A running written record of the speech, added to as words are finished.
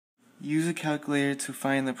Use a calculator to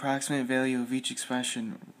find the approximate value of each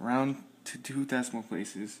expression, round to 2 decimal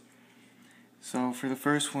places. So for the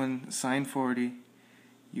first one, sine 40,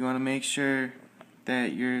 you want to make sure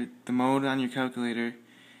that the mode on your calculator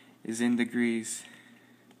is in degrees.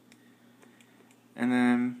 And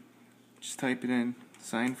then just type it in,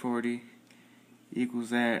 sine 40 equals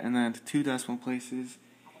that, and then to 2 decimal places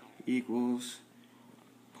equals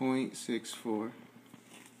 0.64.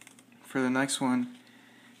 For the next one,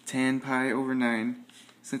 tan pi over 9,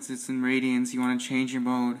 since it's in radians, you want to change your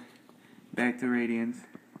mode back to radians,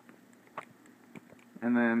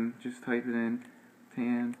 and then just type it in,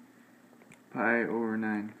 tan pi over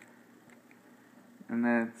 9, and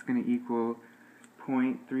that's going to equal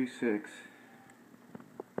 0.36.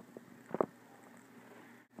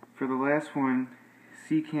 For the last one,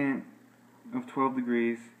 secant of 12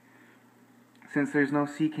 degrees, since there's no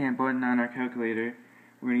secant button on our calculator,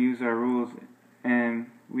 we're going to use our rules, and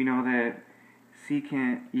we know that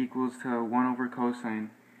secant equals to 1 over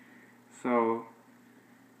cosine. So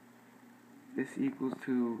this equals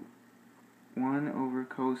to 1 over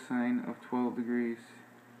cosine of 12 degrees.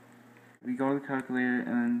 We go to the calculator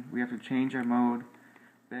and we have to change our mode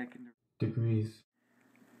back into degrees,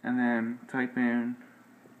 and then type in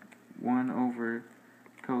 1 over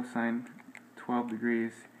cosine 12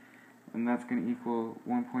 degrees, and that's going to equal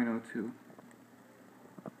 1.02.